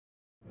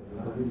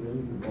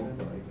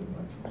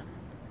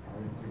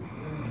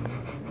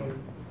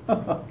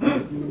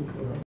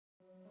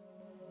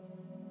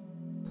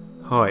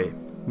Hi,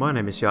 my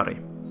name is Jari.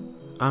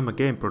 I'm a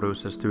game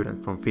producer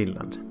student from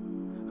Finland.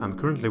 I'm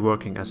currently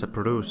working as a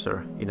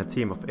producer in a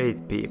team of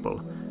 8 people,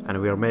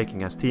 and we are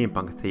making a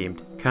steampunk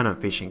themed cannon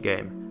fishing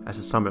game as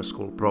a summer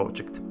school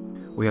project.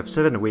 We have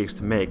 7 weeks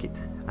to make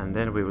it, and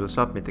then we will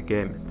submit the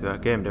game to a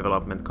game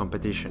development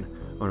competition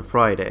on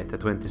Friday the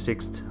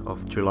 26th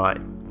of July.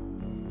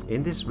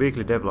 In this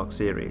weekly devlog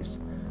series,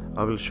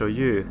 I will show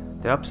you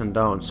the ups and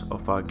downs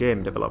of our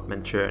game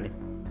development journey.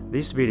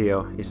 This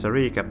video is a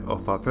recap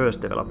of our first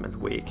development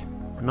week.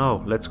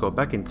 Now let's go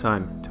back in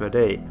time to a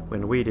day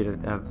when we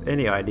didn't have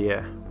any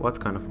idea what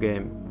kind of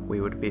game we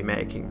would be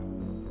making.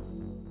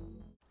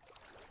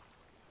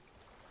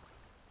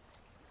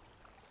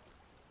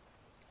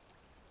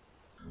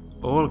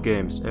 All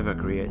games ever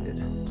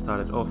created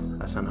started off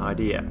as an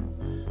idea,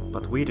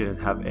 but we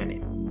didn't have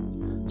any.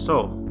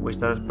 So we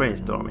started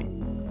brainstorming.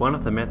 One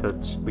of the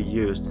methods we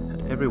used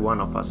had every one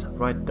of us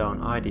write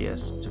down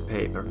ideas to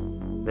paper.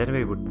 Then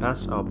we would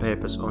pass our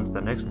papers on to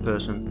the next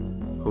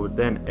person, who would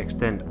then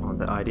extend on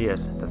the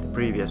ideas that the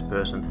previous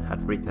person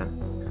had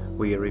written.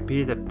 We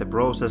repeated the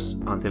process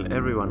until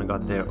everyone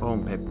got their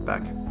own paper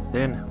back.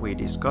 Then we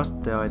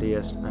discussed the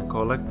ideas and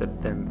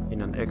collected them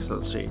in an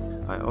Excel sheet.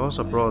 I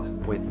also brought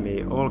with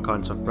me all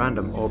kinds of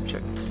random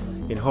objects,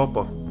 in hope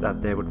of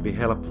that they would be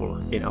helpful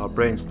in our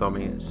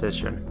brainstorming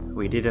session.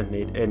 We didn't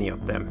need any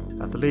of them.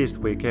 At least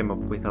we came up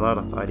with a lot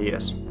of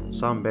ideas,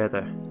 some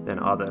better than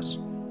others.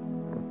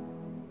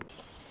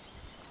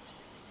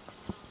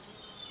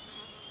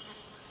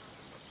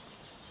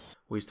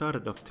 We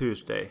started off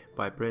Tuesday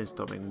by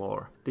brainstorming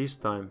more, this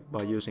time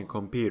by using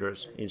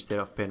computers instead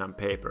of pen and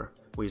paper.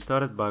 We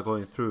started by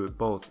going through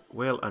both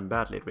well and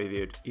badly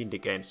reviewed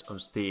indie games on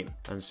Steam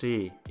and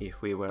see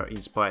if we were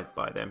inspired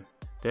by them.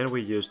 Then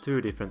we used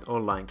 2 different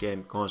online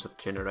game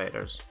concept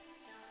generators.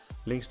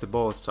 Links to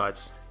both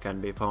sites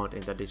can be found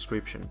in the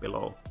description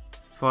below.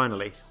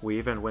 Finally, we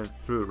even went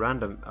through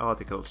random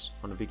articles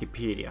on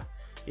Wikipedia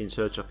in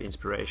search of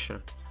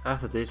inspiration.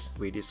 After this,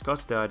 we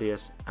discussed the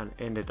ideas and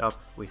ended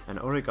up with an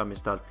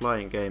origami-style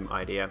flying game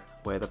idea,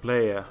 where the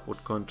player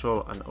would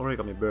control an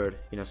origami bird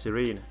in a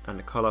serene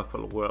and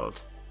colorful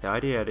world. The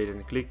idea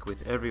didn't click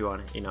with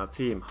everyone in our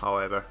team,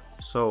 however,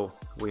 so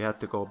we had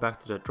to go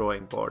back to the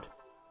drawing board.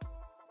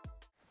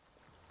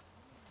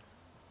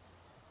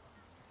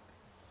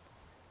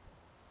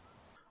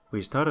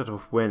 We started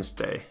off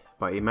Wednesday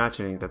by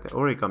imagining that the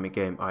origami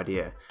game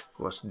idea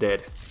was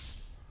dead.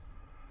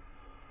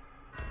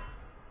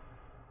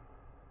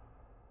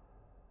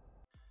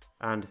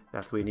 And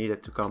that we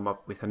needed to come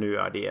up with a new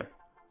idea.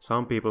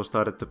 Some people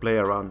started to play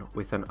around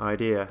with an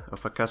idea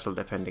of a castle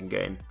defending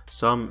game.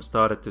 Some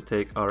started to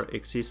take our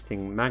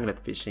existing magnet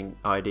fishing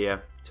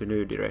idea to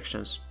new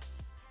directions.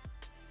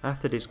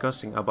 After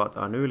discussing about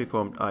our newly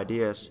formed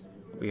ideas,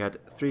 we had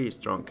 3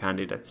 strong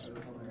candidates: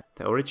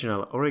 the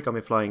original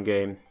origami flying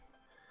game,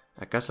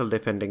 a castle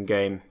defending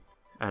game,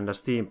 and a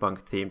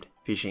steampunk themed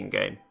fishing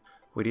game.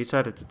 We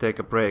decided to take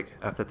a break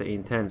after the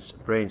intense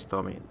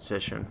brainstorming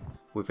session.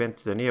 We went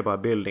to the nearby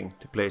building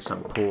to play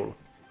some pool.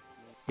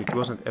 It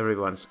wasn't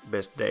everyone's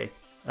best day.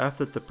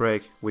 After the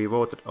break, we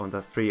voted on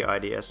the 3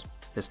 ideas.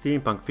 The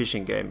steampunk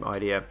fishing game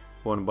idea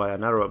won by a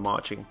narrow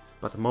margin,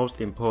 but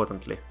most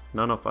importantly,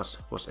 none of us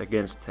was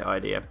against the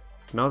idea.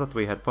 Now that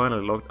we had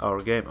finally locked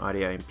our game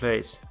idea in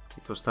place,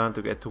 it was time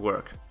to get to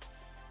work.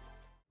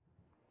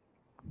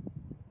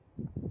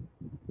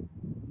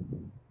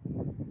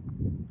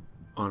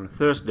 On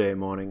Thursday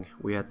morning,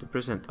 we had to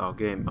present our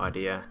game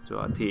idea to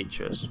our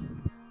teachers.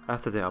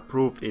 After they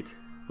approved it,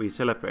 we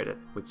celebrated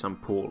with some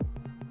pool.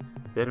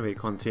 Then we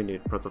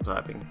continued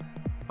prototyping.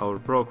 Our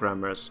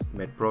programmers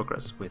made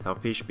progress with our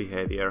fish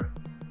behavior,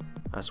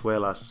 as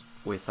well as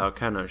with our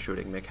cannon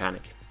shooting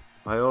mechanic.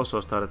 I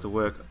also started to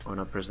work on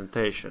a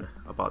presentation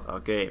about our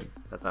game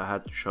that I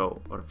had to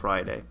show on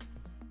Friday.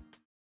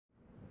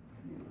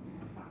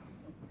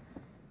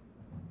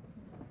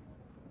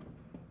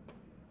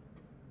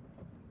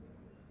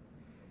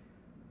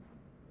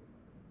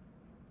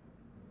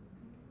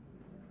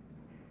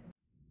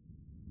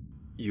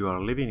 You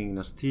are living in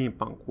a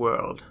steampunk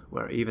world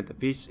where even the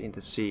fish in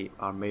the sea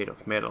are made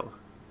of metal.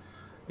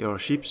 Your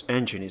ship's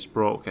engine is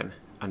broken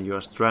and you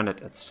are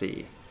stranded at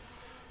sea.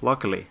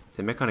 Luckily,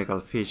 the mechanical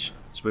fish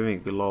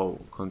swimming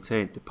below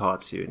contain the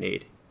parts you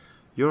need.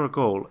 Your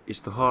goal is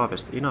to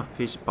harvest enough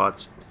fish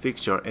parts to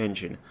fix your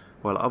engine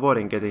while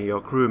avoiding getting your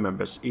crew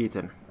members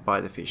eaten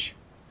by the fish.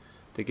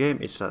 The game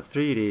is a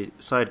 3D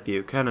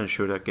side-view cannon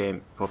shooter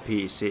game for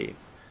PC.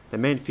 The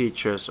main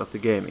features of the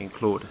game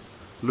include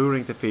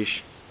luring the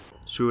fish,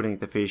 shooting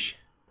the fish,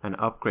 and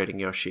upgrading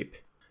your ship.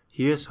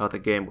 Here's how the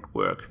game would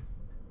work.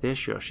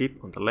 There's your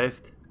ship on the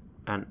left,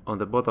 and on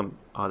the bottom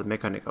are the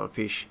mechanical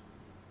fish.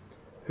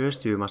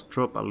 First you must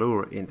drop a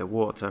lure in the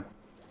water.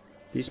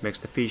 This makes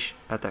the fish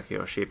attack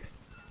your ship.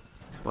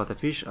 While the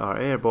fish are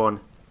airborne,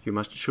 you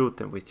must shoot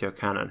them with your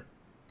cannon.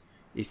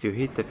 If you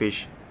hit the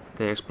fish,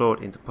 they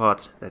explode into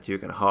parts that you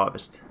can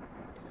harvest.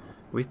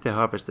 With the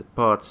harvested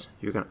parts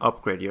you can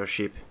upgrade your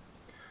ship,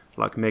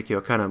 like make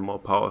your cannon more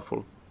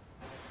powerful.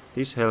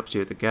 This helps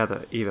you to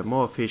gather even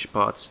more fish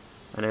parts,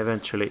 and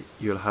eventually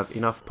you'll have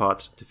enough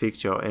parts to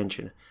fix your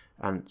engine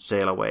and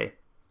sail away.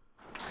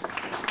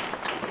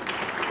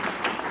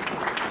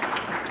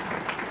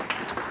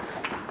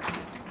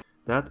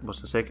 That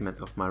was a segment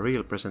of my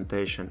real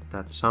presentation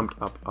that summed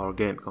up our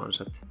game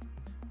concept.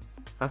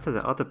 After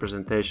the other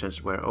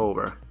presentations were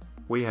over,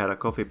 we had a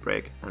coffee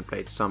break and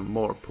played some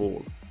more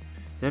pool.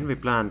 Then we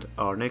planned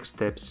our next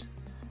steps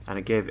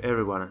and gave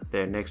everyone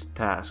their next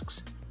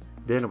tasks.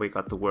 Then we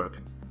got to work.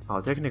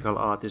 Our technical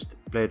artist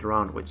played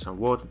around with some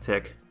water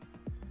tech.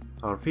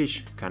 Our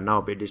fish can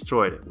now be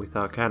destroyed with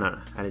our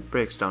cannon and it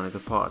breaks down into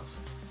parts.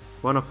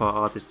 One of our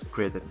artists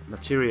created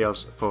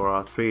materials for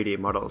our 3D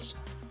models,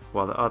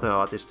 while the other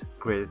artist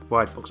created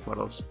white box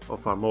models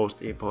of our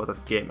most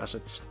important game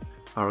assets.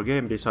 Our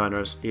game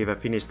designers even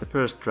finished the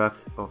first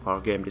draft of our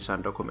game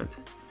design document.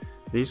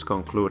 This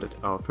concluded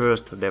our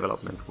first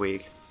development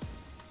week.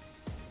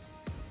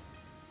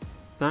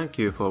 Thank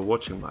you for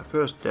watching my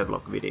first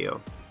devlog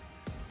video.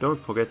 Don't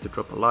forget to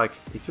drop a like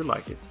if you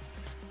like it.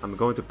 I'm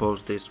going to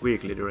post this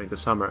weekly during the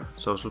summer,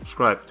 so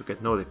subscribe to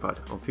get notified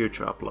on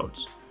future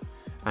uploads.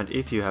 And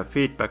if you have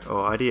feedback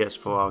or ideas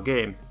for our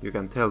game, you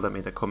can tell them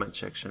in the comment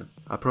section.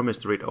 I promise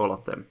to read all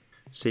of them.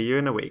 See you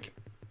in a week.